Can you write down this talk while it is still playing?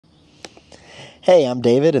Hey, I'm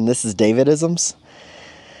David, and this is Davidisms.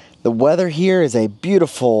 The weather here is a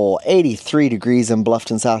beautiful 83 degrees in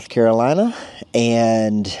Bluffton, South Carolina,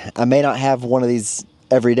 and I may not have one of these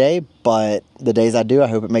every day, but the days I do, I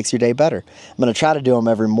hope it makes your day better. I'm going to try to do them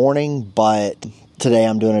every morning, but today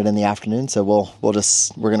I'm doing it in the afternoon, so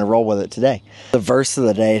we're going to roll with it today. The verse of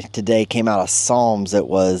the day today came out of Psalms. It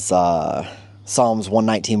was Psalms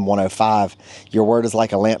 119, 105. Your word is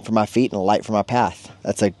like a lamp for my feet and a light for my path.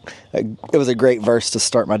 It was a great verse to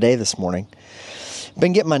start my day this morning.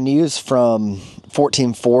 Been getting my news from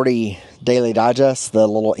 1440 Daily Digest, the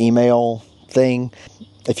little email thing.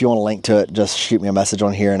 If you want a link to it, just shoot me a message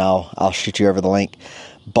on here and I'll shoot you over the link.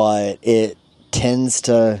 But it tends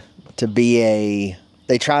to be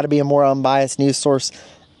they try to be a more unbiased news source.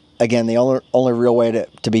 Again, the only real way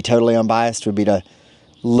to be totally unbiased would be to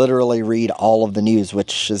literally read all of the news,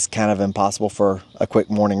 which is kind of impossible for a quick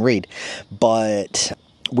morning read. But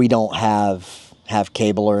we don't have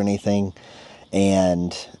cable or anything,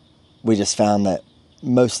 and we just found that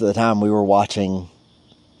most of the time we were watching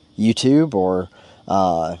YouTube or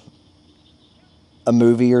a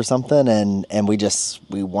movie or something, and we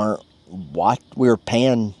were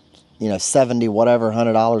paying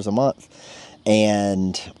 $100 a month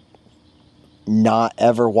and not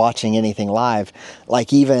ever watching anything live.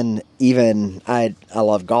 Like even I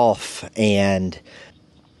love golf, and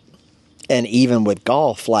even with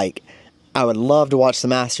golf, like I would love to watch the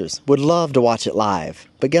Masters, would love to watch it live,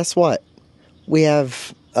 but guess what? We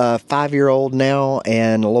have a 5-year-old now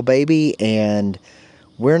and a little baby, and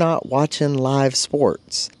we're not watching live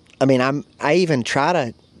sports. I mean, I even try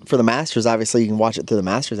to, for the Masters, obviously you can watch it through the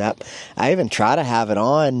Masters app. I even try to have it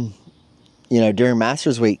on, during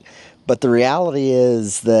Masters week. But the reality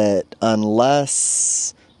is that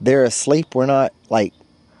unless they're asleep, we're not like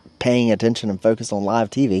paying attention and focused on live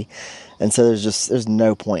TV. And so there's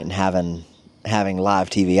no point in having live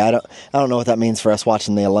TV. I don't know what that means for us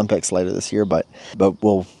watching the Olympics later this year, but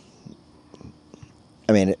it'll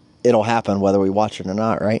happen whether we watch it or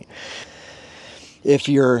not, right? If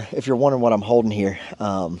you're wondering what I'm holding here,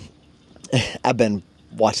 I've been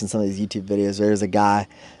watching some of these YouTube videos. There's a guy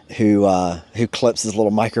who clips his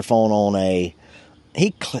little microphone on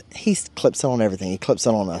he clips it on everything. He clips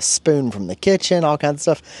it on a spoon from the kitchen, all kinds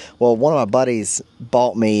of stuff. Well, one of my buddies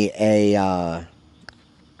bought me a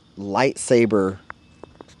lightsaber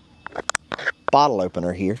bottle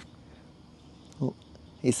opener here.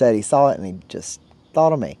 He said he saw it and he just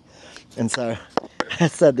thought of me. And so I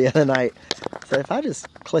said the other night, if I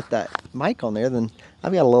just clip that mic on there, then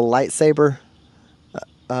I've got a little lightsaber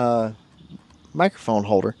microphone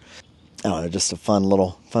holder. I don't know, just a fun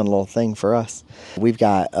little thing for us. We've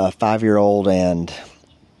got a 5-year-old and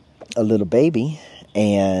a little baby,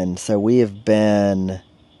 and so we have been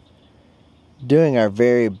doing our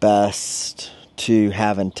very best to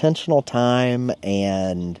have intentional time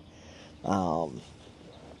and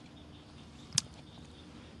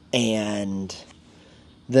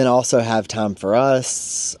then also have time for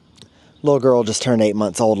us. Little girl just turned 8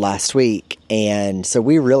 months old last week, and so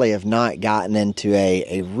we really have not gotten into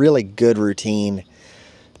a really good routine.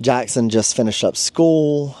 Jackson just finished up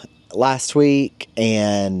school last week,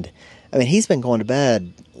 and he's been going to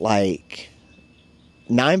bed like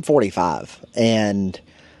 9:45, and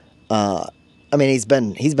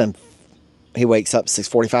he wakes up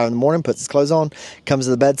 6:45 in the morning, puts his clothes on, comes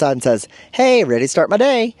to the bedside and says, "Hey, ready to start my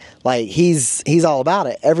day." Like he's all about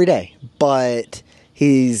it every day, but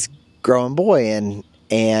he's growing boy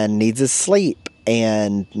and needs his sleep,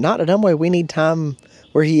 and not in a dumb way. We need time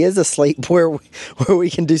where he is asleep, where we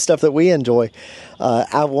can do stuff that we enjoy.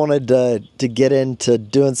 I wanted to get into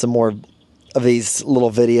doing some more of these little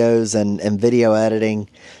videos and video editing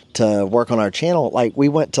to work on our channel. Like we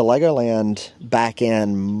went to Legoland back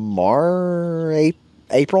in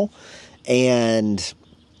April, and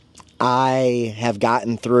I have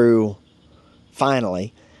gotten through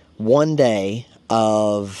finally one day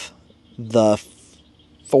of the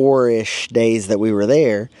 4-ish days that we were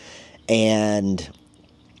there, and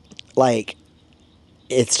like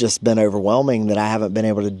it's just been overwhelming that I haven't been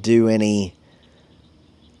able to do any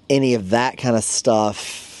of that kind of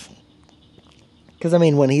stuff, because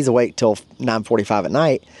when he's awake till 9:45 at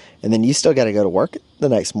night and then you still got to go to work the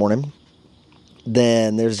next morning,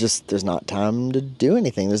 then there's not time to do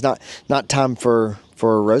anything. There's not time for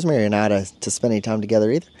Rosemary and I to spend any time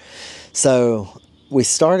together either. So we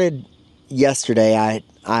started yesterday.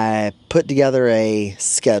 I put together a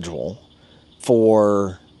schedule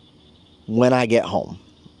for when I get home.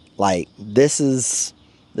 Like this is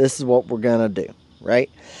what we're gonna do, right?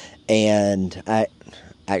 And I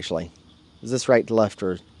actually, is this right to left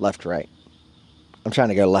or left to right? I'm trying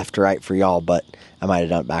to go left to right for y'all, but I might have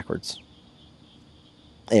done it backwards.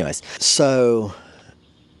 Anyways, so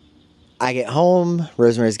I get home,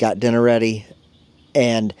 Rosemary's got dinner ready,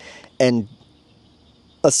 and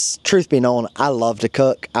truth be known, I love to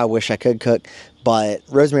cook. I wish I could cook, but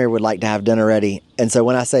Rosemary would like to have dinner ready. And so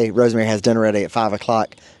when I say Rosemary has dinner ready at 5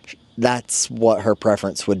 o'clock, that's what her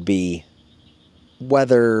preference would be,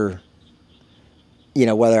 whether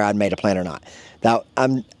I'd made a plan or not. Now,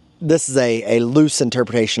 this is a loose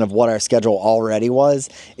interpretation of what our schedule already was.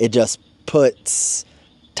 It just puts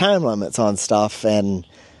time limits on stuff, and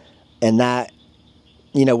that,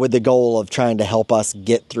 with the goal of trying to help us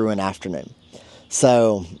get through an afternoon.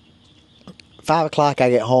 So 5 o'clock, I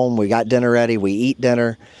get home, we got dinner ready, we eat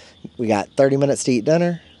dinner, we got 30 minutes to eat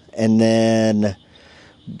dinner, and then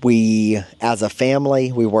we, as a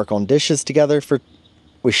family, we work on dishes together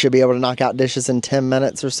we should be able to knock out dishes in 10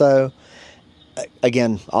 minutes or so.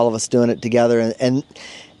 Again, all of us doing it together, and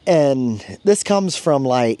this comes from,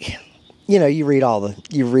 like, you read all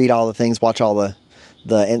the things, watch all the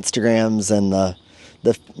Instagrams and the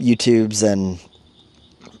YouTubes, and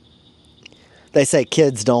they say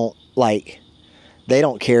kids they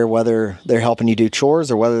don't care whether they're helping you do chores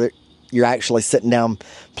or whether you're actually sitting down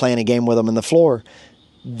playing a game with them on the floor.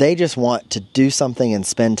 They just want to do something and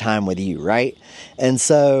spend time with you, right? And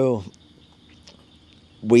so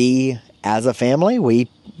we, as a family, we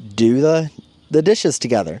do the dishes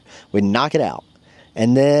together. We knock it out.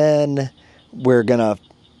 And then we're going to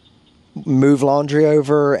move laundry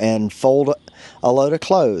over and fold a load of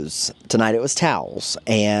clothes. Tonight it was towels.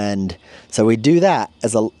 And so we do that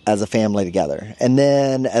as a family together. And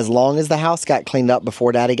then as long as the house got cleaned up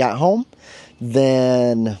before Daddy got home,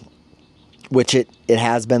 then, which it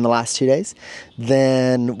has been the last 2 days,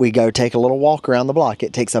 then we go take a little walk around the block.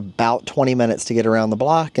 It takes about 20 minutes to get around the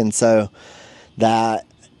block. And so that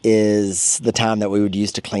is the time that we would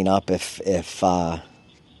use to clean up if the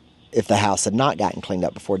house had not gotten cleaned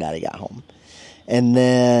up before Daddy got home. And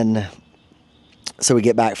then, so we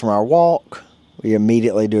get back from our walk, we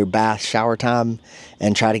immediately do bath, shower time,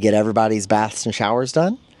 and try to get everybody's baths and showers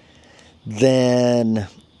done. Then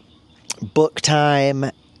book time,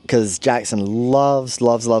 because Jackson loves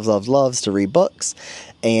to read books.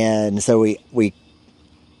 And so we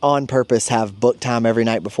on purpose have book time every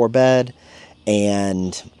night before bed.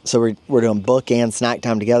 And so we're doing book and snack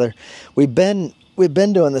time together. We've been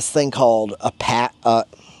doing this thing called a pat. I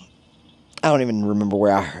don't even remember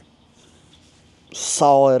where I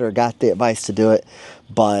saw it or got the advice to do it,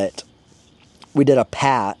 but we did a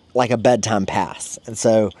pat, like a bedtime pass. And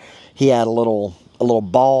so he had a little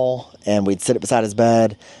ball, and we'd sit it beside his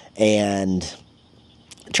bed, and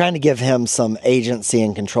trying to give him some agency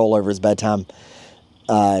and control over his bedtime,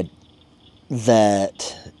 that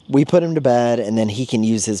we put him to bed, and then he can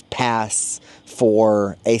use his pass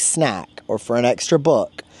for a snack or for an extra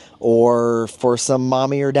book or for some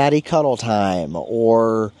mommy or daddy cuddle time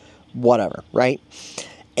or whatever, right?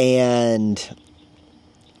 And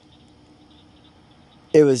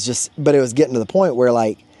it was getting to the point where,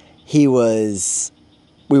 like, we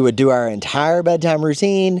would do our entire bedtime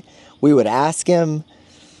routine. We would ask him,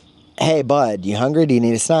 hey, bud, you hungry? Do you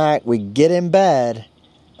need a snack? We get in bed.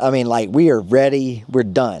 I mean, like, we are ready. We're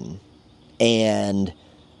done. And,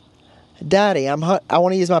 Daddy, I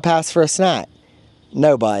want to use my pass for a snack.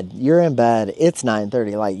 No, bud, you're in bed. It's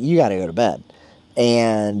 9:30. Like, you got to go to bed.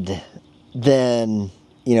 And then,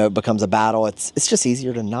 it becomes a battle. It's just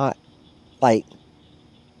easier to not, like,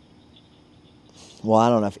 well, I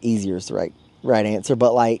don't know if easier is the right answer,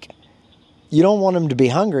 but, like, you don't want him to be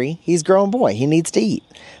hungry. He's a grown boy. He needs to eat.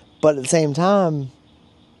 But at the same time,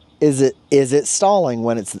 is it stalling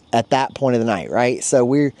when it's at that point of the night, right? So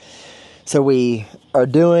we are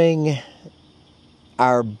doing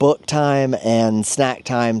our book time and snack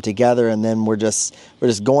time together, and then we're just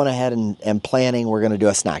going ahead and planning we're going to do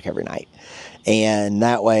a snack every night. And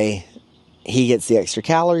that way he gets the extra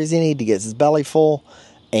calories he needs to get his belly full,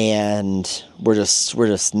 and we're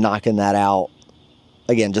just knocking that out.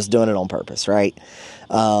 Again, just doing it on purpose, right?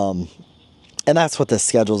 And that's what this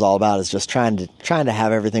schedule is all about, is just trying to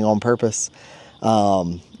have everything on purpose.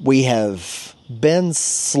 We have been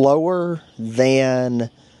slower than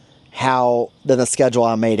the schedule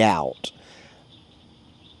I made out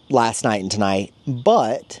last night and tonight.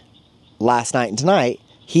 But last night and tonight,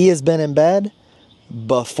 he has been in bed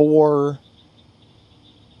before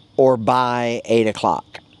or by 8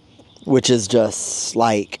 o'clock, which is just,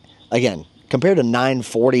 like, again, compared to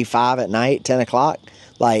 9:45 at night, 10 o'clock,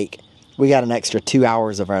 like, we got an extra 2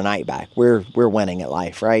 hours of our night back. We're winning at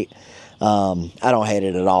life, right? I don't hate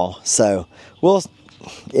it at all. So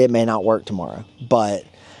it may not work tomorrow, but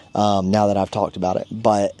now that I've talked about it.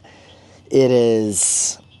 But it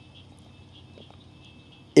has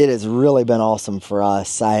really been awesome for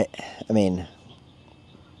us. I mean,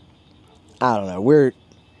 I don't know. We're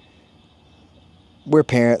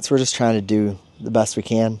parents. We're just trying to do the best we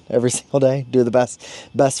can every single day. Do the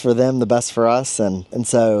best for them, the best for us, and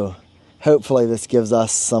so hopefully this gives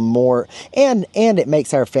us some more, and it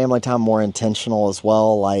makes our family time more intentional as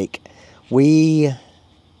well. Like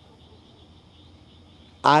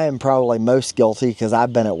I am probably most guilty because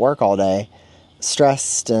I've been at work all day,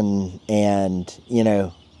 stressed and you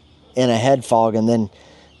know, in a head fog, and then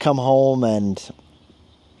come home and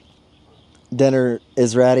dinner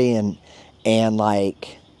is ready, and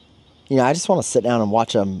like, you know, I just want to sit down and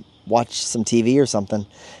watch some TV or something,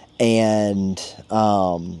 and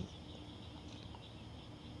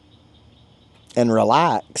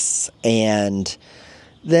relax, and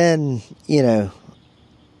then, you know,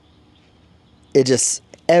 it just,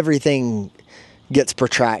 everything gets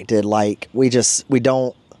protracted. Like we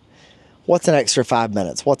don't, what's an extra 5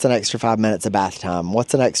 minutes? What's an extra 5 minutes of bath time?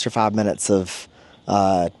 What's an extra 5 minutes of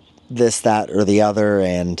this, that, or the other?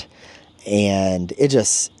 And it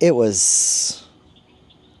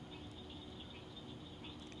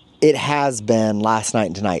has been last night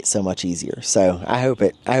and tonight so much easier. So I hope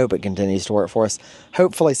it continues to work for us.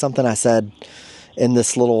 Hopefully something I said in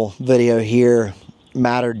this little video here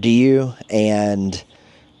mattered to you, and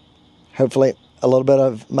hopefully a little bit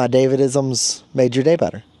of my Davidisms made your day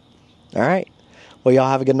better. All right. Well,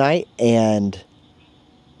 y'all have a good night, and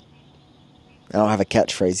I don't have a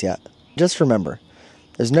catchphrase yet. Just remember,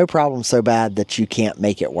 there's no problem so bad that you can't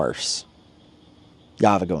make it worse.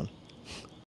 Y'all have a good one.